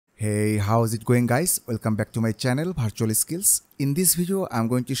Hey, how's it going guys? Welcome back to my channel Virtual Skills. In this video, I'm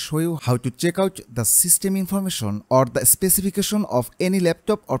going to show you how to check out the system information or the specification of any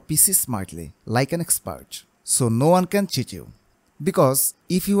laptop or PC smartly, like an expert. So no one can cheat you. Because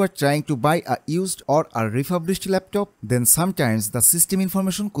if you are trying to buy a used or a refurbished laptop, then sometimes the system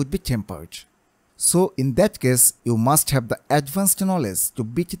information could be tampered. So in that case, you must have the advanced knowledge to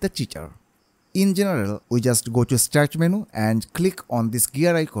beat the cheater. In general, we just go to Start menu and click on this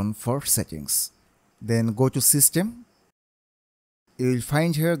gear icon for settings. Then go to System. You will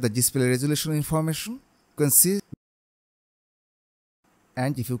find here the display resolution information. You can see.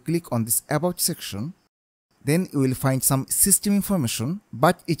 And if you click on this About section, then you will find some system information,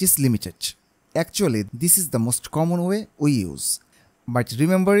 but it is limited. Actually, this is the most common way we use. But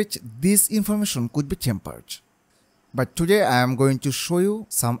remember it, this information could be tampered. But today I am going to show you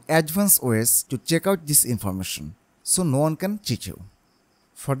some advanced ways to check out this information, so no one can cheat you.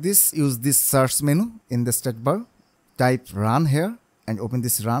 For this, use this search menu in the stat bar, type run here and open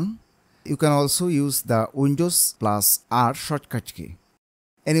this run. You can also use the Windows plus R shortcut key.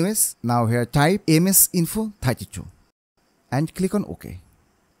 Anyways, now here type msinfo32 and click on OK.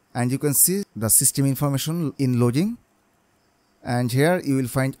 And you can see the system information in loading. And here you will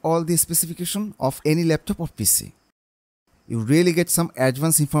find all the specification of any laptop or PC. You really get some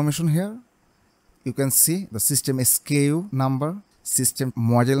advanced information here. You can see the system SKU number, system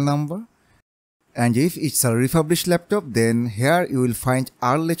model number. And if it's a refurbished laptop, then here you will find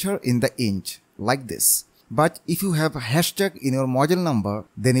R letter in the inch, like this. But if you have a hashtag in your model number,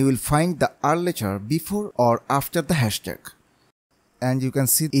 then you will find the R letter before or after the hashtag. And you can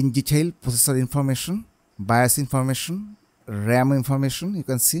see in detail processor information, BIOS information, RAM information you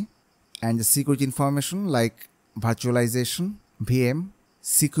can see, and the security information like virtualization, VM,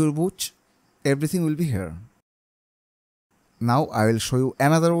 secure boot, everything will be here. Now I will show you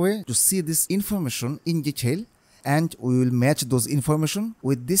another way to see this information in detail, and we will match those information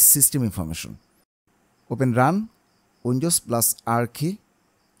with this system information. Open Run, Windows plus R key,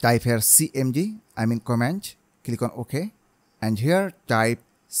 type here CMD, command, click on OK, and here type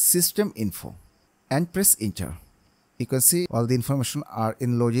system info and press enter. You can see all the information are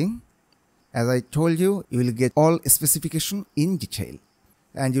in loading. As I told you, you will get all specification in detail.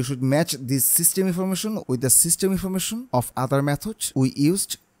 And you should match this system information with the system information of other methods we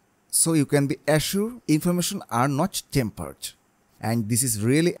used, so you can be assured information are not tampered. And this is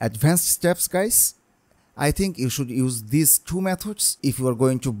really advanced steps, guys. I think you should use these two methods if you are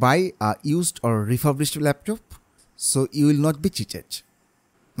going to buy a used or refurbished laptop, so you will not be cheated.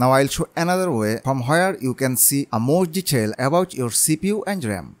 Now I'll show another way from where you can see a more detail about your CPU and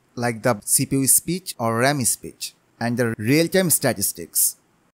RAM, like the CPU speed or RAM speed and the real-time statistics.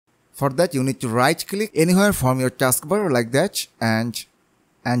 For that, you need to right-click anywhere from your taskbar like that, and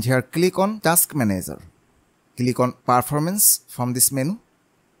here click on Task Manager. Click on Performance from this menu,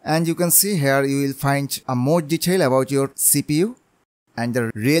 and you can see here you will find a more detail about your CPU and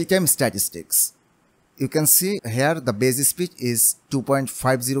the real-time statistics. You can see here the base speed is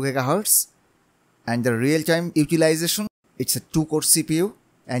 2.50 GHz and the real-time utilization, it's a 2-core CPU.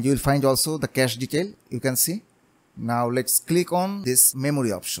 And you will find also the cache detail, you can see. Now let's click on this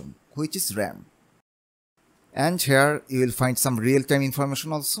memory option, which is RAM. And here you will find some real-time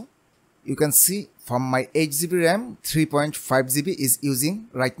information also. You can see from my 8GB RAM, 3.5 GB is using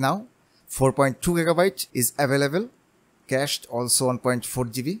right now. 4.2 GB is available. Cached also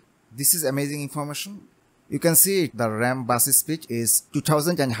 1.4 GB. This is amazing information. You can see the RAM bus speed is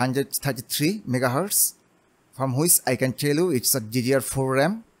 2133 MHz. From which I can tell you it's a DDR4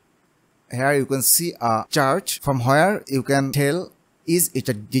 RAM. Here you can see a chart from where you can tell is it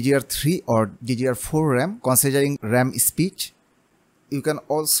a DDR3 or DDR4 RAM considering RAM speed. You can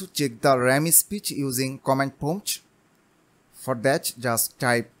also check the RAM speed using command prompt. For that, just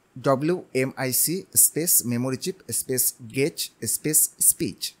type WMIC space memory chip space gauge space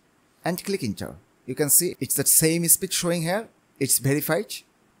speed and click enter. You can see it's the same speed showing here. It's verified.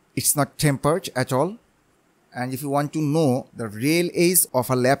 It's not tampered at all. And if you want to know the real age of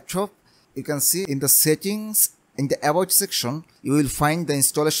a laptop, you can see in the settings, in the About section, you will find the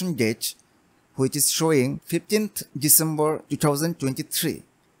installation date, which is showing 15th December 2023.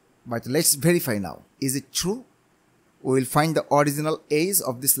 But let's verify now. Is it true? We will find the original age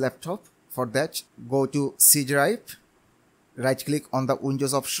of this laptop. For that, go to C drive, right click on the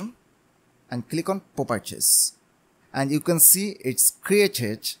Windows option and click on Properties. And you can see it's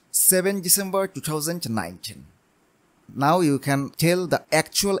created 7 December 2019. Now you can tell the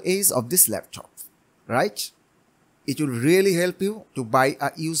actual age of this laptop, right? It will really help you to buy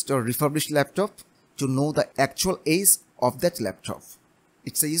a used or refurbished laptop to know the actual age of that laptop.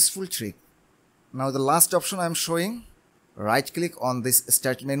 It's a useful trick. Now the last option I am showing, right click on this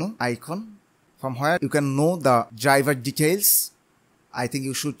start menu icon, from where you can know the driver details. I think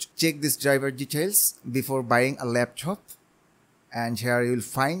you should check this driver details before buying a laptop. And here you will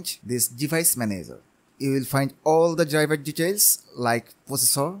find this device manager. You will find all the driver details like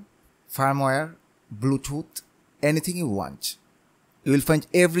processor, firmware, Bluetooth, anything you want. You will find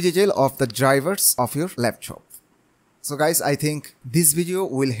every detail of the drivers of your laptop. So guys, I think this video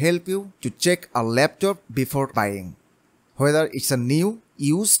will help you to check a laptop before buying, whether it's a new,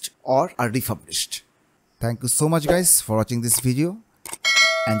 used or a refurbished. Thank you so much guys for watching this video.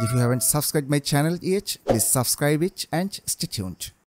 And if you haven't subscribed my channel yet, please subscribe it and stay tuned.